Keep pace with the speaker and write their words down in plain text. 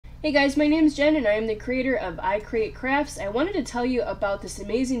Hey guys, my name is Jen and I am the creator of I Create Crafts. I wanted to tell you about this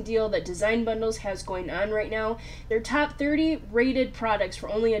amazing deal that Design Bundles has going on right now. Their top 30 rated products for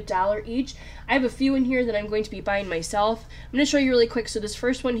only $1 each. I have a few in here that I'm going to be buying myself. I'm going to show you really quick. So this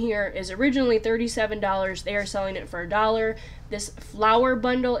first one here is originally $37. They are selling it for $1. This flower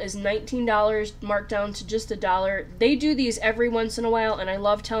bundle is $19, marked down to just $1. They do these every once in a while, and I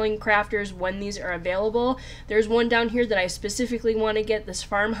love telling crafters when these are available. There's one down here that I specifically want to get, this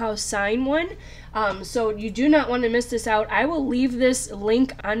farmhouse sign one. So you do not want to miss this out. I will leave this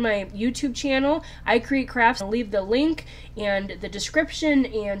link on my YouTube channel, I Create Crafts. I'll leave the link and the description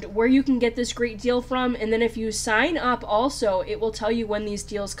and where you can get this great deal from. And then if you sign up also, it will tell you when these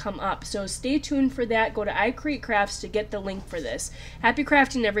deals come up. So stay tuned for that. Go to I Create Crafts to get the link for this. Happy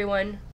crafting, everyone.